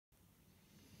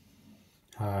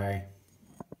Hi.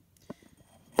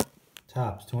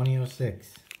 Topps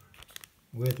 2006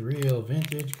 with real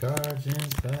vintage cards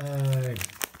inside.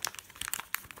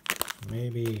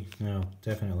 Maybe, no,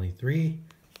 definitely 3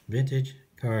 vintage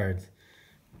cards.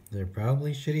 They're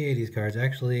probably shitty 80s cards.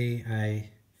 Actually, I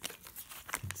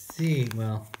can see,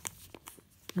 well, I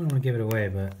don't want to give it away,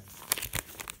 but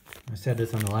I said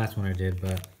this on the last one I did,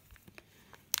 but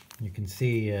you can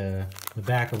see the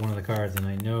back of one of the cards, and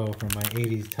I know from my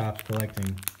 80s Topps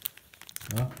collecting.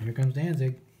 Oh, here comes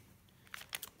Danzig.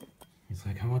 He's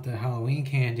like, I want that Halloween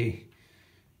candy.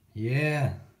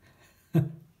 Yeah.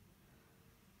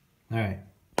 Alright.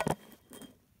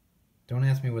 Don't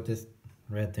ask me what this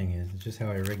red thing is. It's just how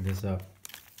I rigged this up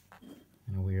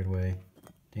in a weird way.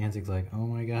 Danzig's like, oh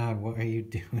my god, what are you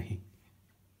doing?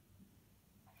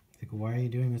 He's like, why are you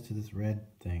doing this to this red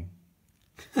thing?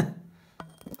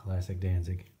 Classic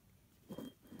Danzig.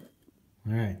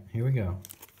 Alright, here we go.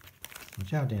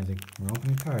 Watch out, Danzig. We're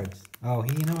opening cards. Oh,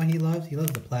 you know what he loves? He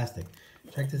loves the plastic.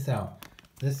 Check this out.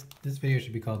 This video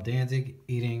should be called Danzig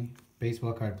Eating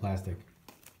Baseball Card Plastic.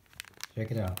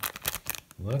 Check it out.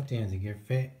 Look, Danzig, your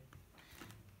face.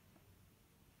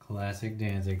 Classic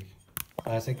Danzig.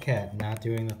 Classic cat, not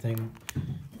doing the thing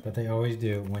that they always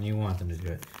do when you want them to do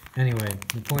it. Anyway,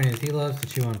 the point is, he loves to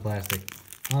chew on plastic.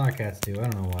 All our cats do. I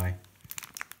don't know why.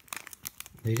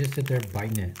 They just sit there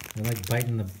biting it. They're like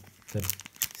biting the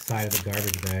side of the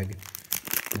garbage bag.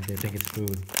 Like they think it's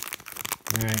food.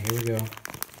 Alright, here we go.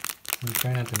 I'm gonna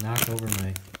try not to knock over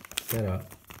my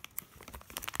setup.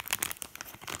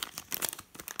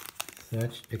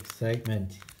 Such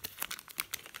excitement.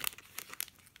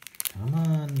 Come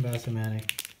on,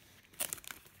 Bassomatic.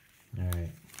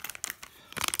 Alright.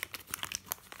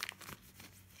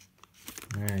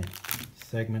 Alright,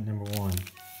 segment number 1.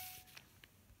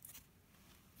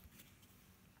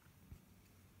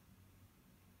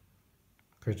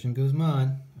 Christian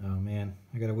Guzman. Oh man,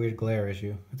 I got a weird glare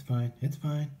issue. It's fine, it's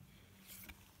fine.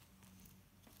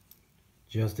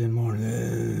 Justin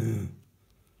Morneau.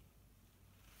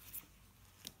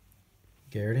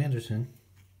 Garrett Anderson.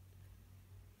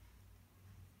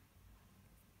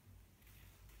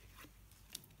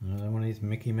 Another one of these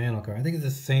Mickey Mantle cards. I think it's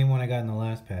the same one I got in the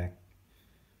last pack.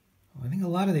 I think a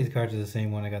lot of these cards are the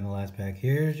same one I got in the last pack.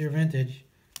 Here's your vintage.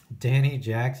 Danny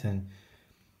Jackson.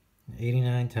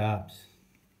 89 Topps.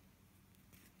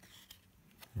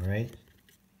 Right?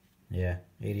 Yeah,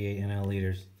 88 NL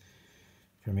leaders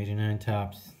from 89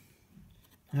 Topps.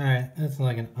 Alright, that's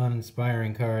like an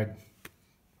uninspiring card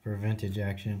for vintage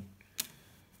action.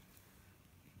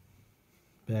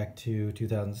 Back to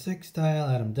 2006 style,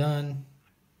 Adam Dunn.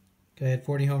 Guy had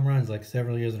 40 home runs like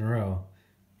several years in a row.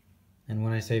 And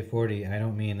when I say 40, I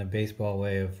don't mean the baseball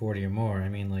way of 40 or more. I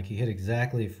mean like he hit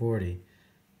exactly 40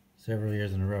 several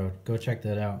years in a row. Go check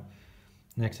that out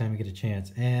next time you get a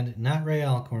chance. And not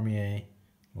Rael Cormier,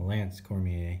 Lance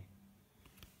Cormier.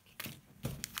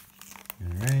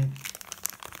 Alright.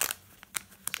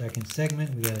 Second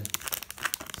segment, we got a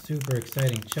super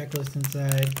exciting checklist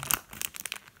inside.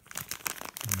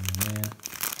 Oh man.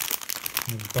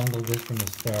 I bungled this from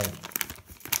the start.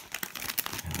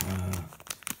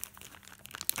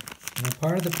 Now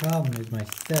part of the problem is my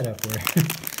setup where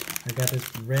I got this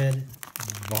red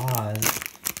vase.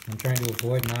 I'm trying to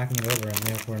avoid knocking it over and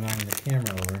therefore knocking the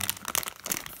camera over.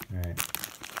 Alright.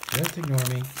 Just ignore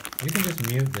me. You can just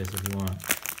mute this if you want.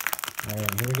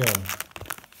 Alright, here we go.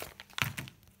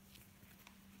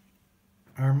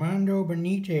 Armando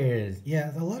Benitez.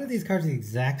 Yeah, a lot of these cards are the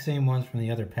exact same ones from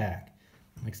the other pack.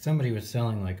 Like somebody was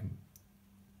selling like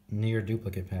near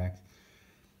duplicate packs.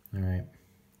 Alright.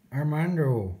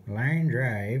 Armando, line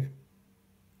drive.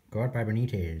 Got by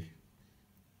Benitez.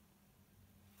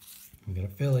 We got a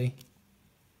Philly.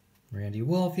 Randy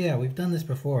Wolf. Yeah, we've done this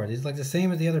before. These are like the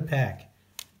same as the other pack.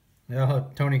 Oh,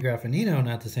 Tony Graffinino,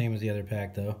 not the same as the other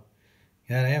pack though.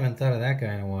 God, I haven't thought of that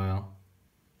guy in a while.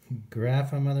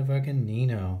 Graffa motherfucking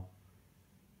Nino.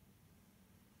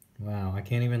 Wow, I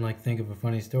can't even like think of a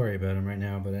funny story about him right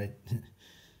now, but I'm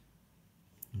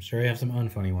sure I have some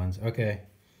unfunny ones. Okay.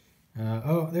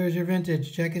 Oh, there's your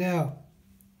vintage. Check it out.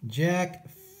 Jack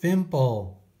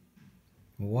Fimple.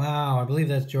 Wow, I believe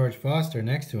that's George Foster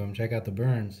next to him. Check out the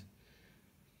Burns.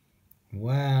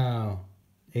 Wow.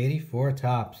 84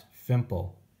 Topps.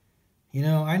 Fimple. You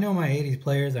know, I know my 80s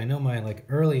players. I know my like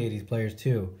early 80s players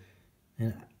too.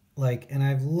 And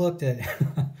I've looked at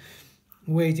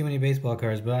way too many baseball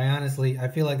cards, but I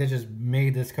feel like they just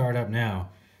made this card up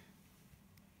now.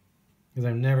 Because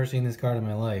I've never seen this card in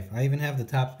my life. I even have the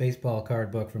Topps baseball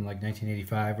card book from like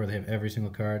 1985 where they have every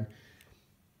single card.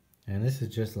 And this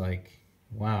is just like,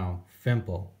 wow,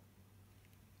 Fimple.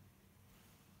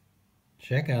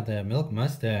 Check out that milk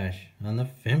mustache on the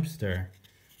Fimpster.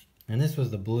 And this was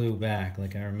the blue back,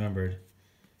 like I remembered.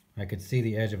 I could see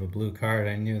the edge of a blue card.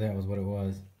 I knew that was what it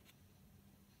was.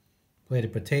 Played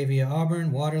at Batavia,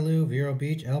 Auburn, Waterloo, Vero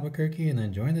Beach, Albuquerque, and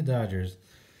then joined the Dodgers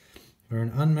for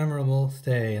an unmemorable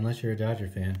stay, unless you're a Dodger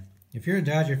fan. If you're a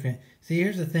Dodger fan, see,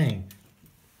 here's the thing.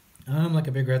 I'm like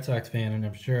a big Red Sox fan, and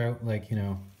I'm sure,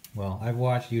 well, I've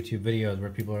watched YouTube videos where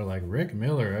people are like, Rick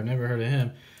Miller, I've never heard of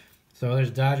him. So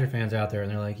there's Dodger fans out there,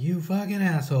 and they're like, you fucking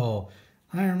asshole.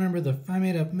 I remember I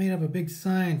made up a big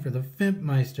sign for the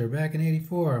Fimpmeister back in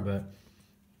 '84, but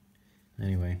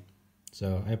anyway.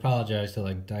 So I apologize to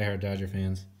like diehard Dodger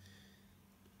fans.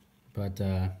 But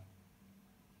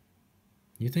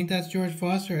you think that's George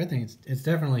Foster? I think it's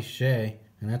definitely Shea,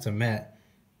 and that's a Met.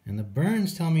 And the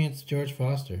Burns tell me it's George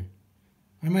Foster.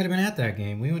 I might have been at that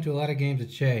game. We went to a lot of games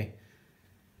at Shea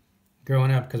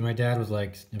growing up because my dad was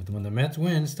like, when the Mets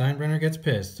win, Steinbrenner gets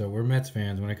pissed. So we're Mets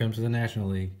fans when it comes to the National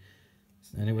League.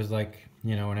 And it was like,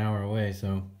 an hour away.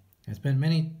 So I spent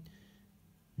many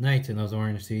nights in those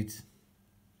orange seats.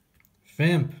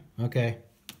 Fimp. Okay.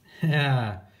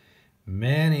 Yeah.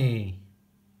 Manny.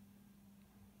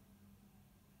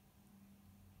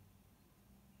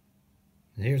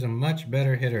 Here's a much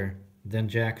better hitter than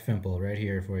Jack Fimple right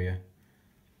here for you.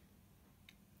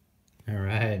 All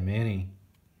right, Manny.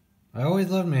 I always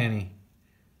loved Manny.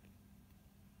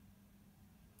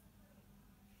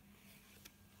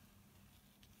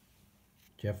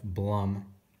 Jeff Blum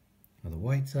of the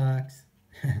White Sox.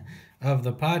 Of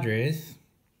the Padres,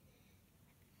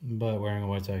 but wearing a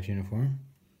White Sox uniform.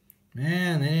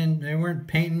 Man, they weren't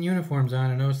painting uniforms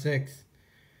on in '06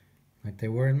 like they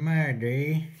were in my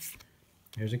day.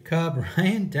 There's a Cub,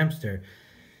 Ryan Dempster.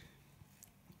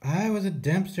 I was a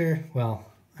Dempster. Well,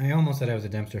 I almost said I was a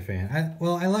Dempster fan. I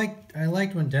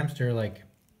liked when Dempster, like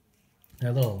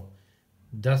that little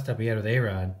dust up he had with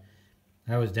A-Rod.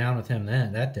 I was down with him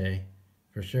that day,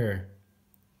 for sure.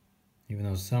 Even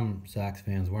though some Sox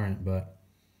fans weren't, but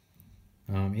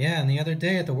yeah. And the other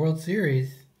day at the World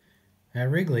Series at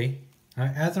Wrigley,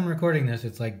 as I'm recording this,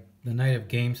 it's like the night of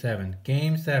Game 7.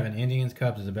 Game 7,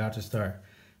 Indians-Cubs is about to start.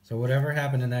 So whatever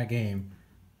happened in that game,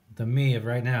 the me of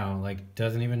right now, like,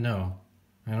 doesn't even know.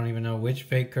 I don't even know which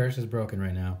fake curse is broken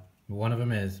right now. One of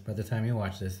them is, by the time you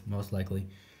watch this, most likely.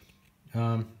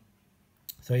 So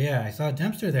yeah, I saw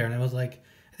Dempster there, and I was like,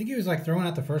 I think he was like throwing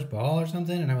out the first ball or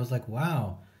something, and I was like,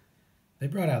 wow, they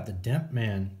brought out the Demp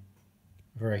man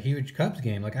for a huge Cubs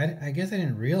game. Like, I guess I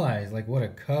didn't realize, like, what a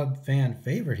Cub fan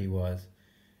favorite he was.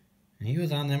 And he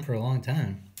was on them for a long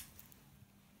time.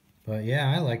 But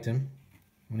yeah, I liked him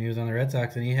when he was on the Red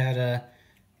Sox, and he had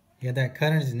that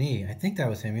cut on his knee. I think that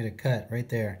was him. He had a cut right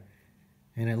there.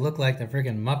 And it looked like the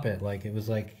freaking Muppet. Like, it was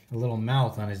like a little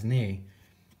mouth on his knee.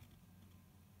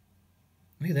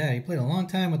 Look at that. He played a long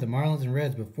time with the Marlins and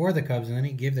Reds before the Cubs, and then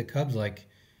he gave the Cubs, like,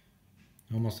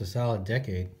 almost a solid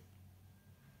decade.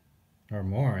 Or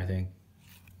more, I think.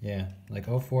 Yeah, like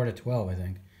 04 to 12, I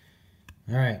think.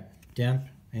 All right, Demp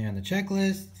and the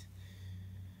checklist.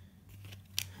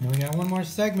 And we got one more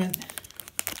segment.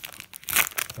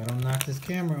 If I don't knock this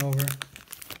camera over.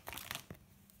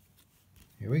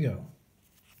 Here we go.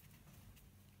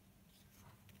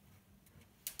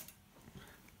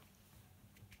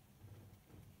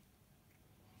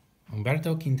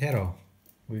 Humberto Quintero.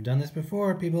 We've done this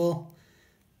before, people.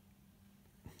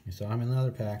 You saw him in the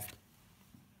other pack.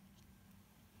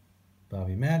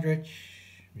 Bobby Madrich.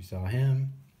 We saw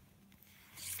him.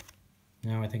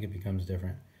 Now I think it becomes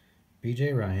different.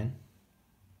 BJ Ryan.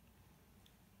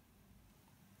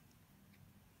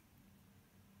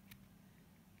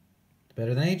 It's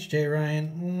better than HJ Ryan.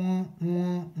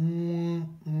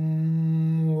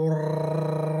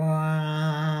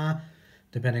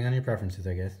 Depending on your preferences,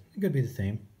 I guess. It could be the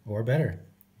same or better.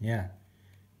 Yeah.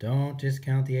 Don't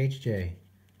discount the HJ.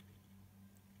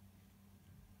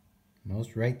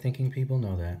 Most right-thinking people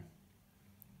know that.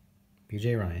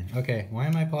 BJ Ryan. Okay, why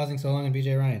am I pausing so long on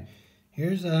BJ Ryan?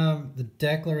 Here's the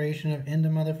Declaration of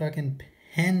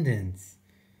Independence.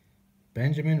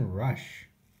 Benjamin Rush.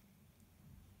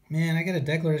 Man, I got a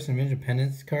Declaration of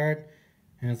Independence card,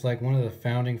 and it's like one of the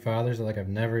founding fathers that like I've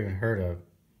never even heard of.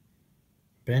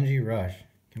 Benji Rush.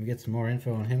 Can we get some more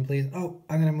info on him, please? Oh,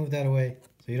 I'm going to move that away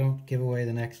so you don't give away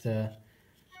the next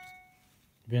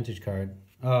vintage card.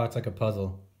 Oh, it's like a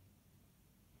puzzle.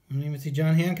 I don't even see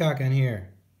John Hancock on here.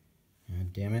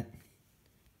 God damn it.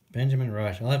 Benjamin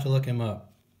Rush. I'll have to look him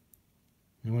up.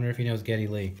 I wonder if he knows Geddy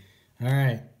Lee.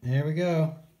 Alright, there we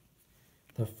go.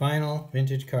 The final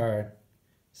vintage card.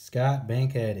 Scott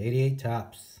Bankhead, 88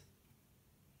 Topps.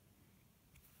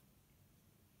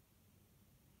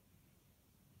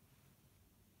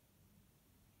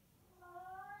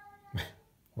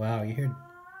 Wow, you hear...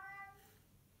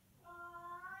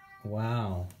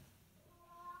 Wow.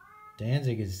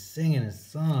 Danzig is singing his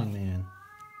song, man.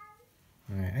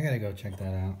 Alright, I gotta go check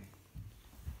that out.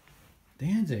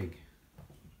 Danzig.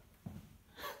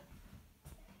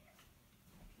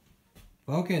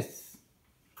 Focus.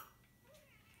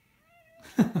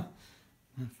 Not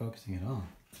focusing at all.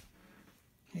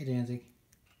 Hey, Danzig.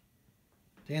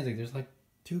 Danzig, there's like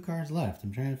 2 cards left.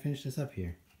 I'm trying to finish this up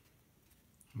here.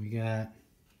 We got...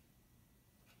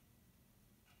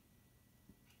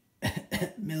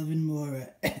 Melvin Mora.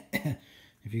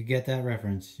 If you get that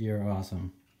reference, you're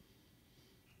awesome.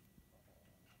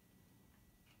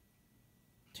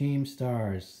 Team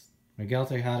Stars. Miguel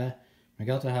Tejada,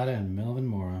 and Melvin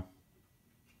Mora.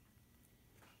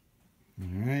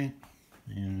 Alright.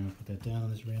 And I'll put that down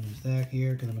on this random stack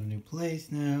here because I'm in a new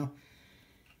place now.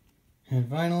 And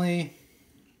finally,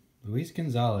 Luis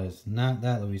Gonzalez. Not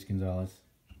that Luis Gonzalez.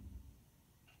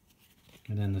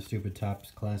 And then the stupid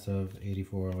Topps class of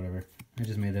 84 or whatever. I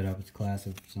just made that up. It's class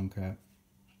of some crap.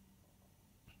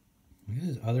 Look at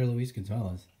this other Luis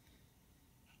Gonzalez.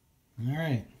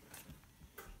 Alright.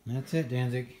 That's it,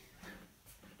 Danzig.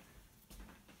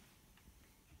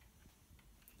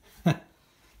 What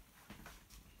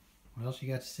else you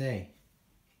got to say?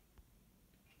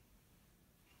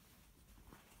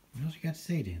 What else you got to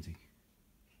say, Danzig?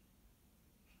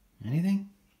 Anything?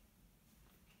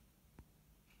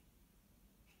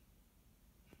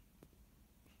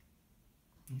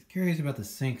 He's curious about the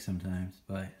sink sometimes,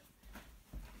 but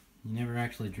you never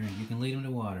actually drink. You can lead him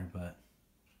to water, but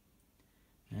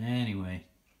anyway.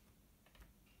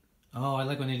 Oh, I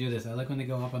like when they do this. I like when they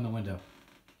go up on the window.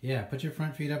 Yeah, put your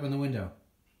front feet up on the window.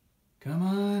 Come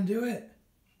on, do it.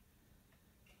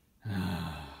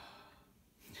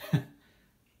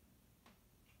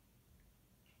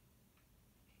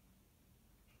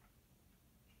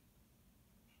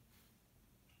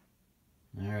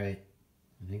 All right,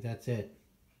 I think that's it.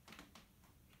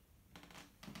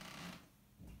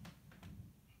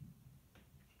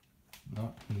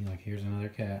 Oh, here's another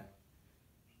cat.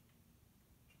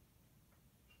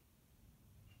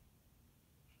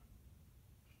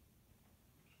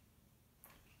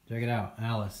 Check it out,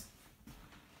 Alice.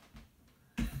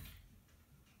 All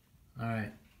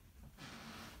right.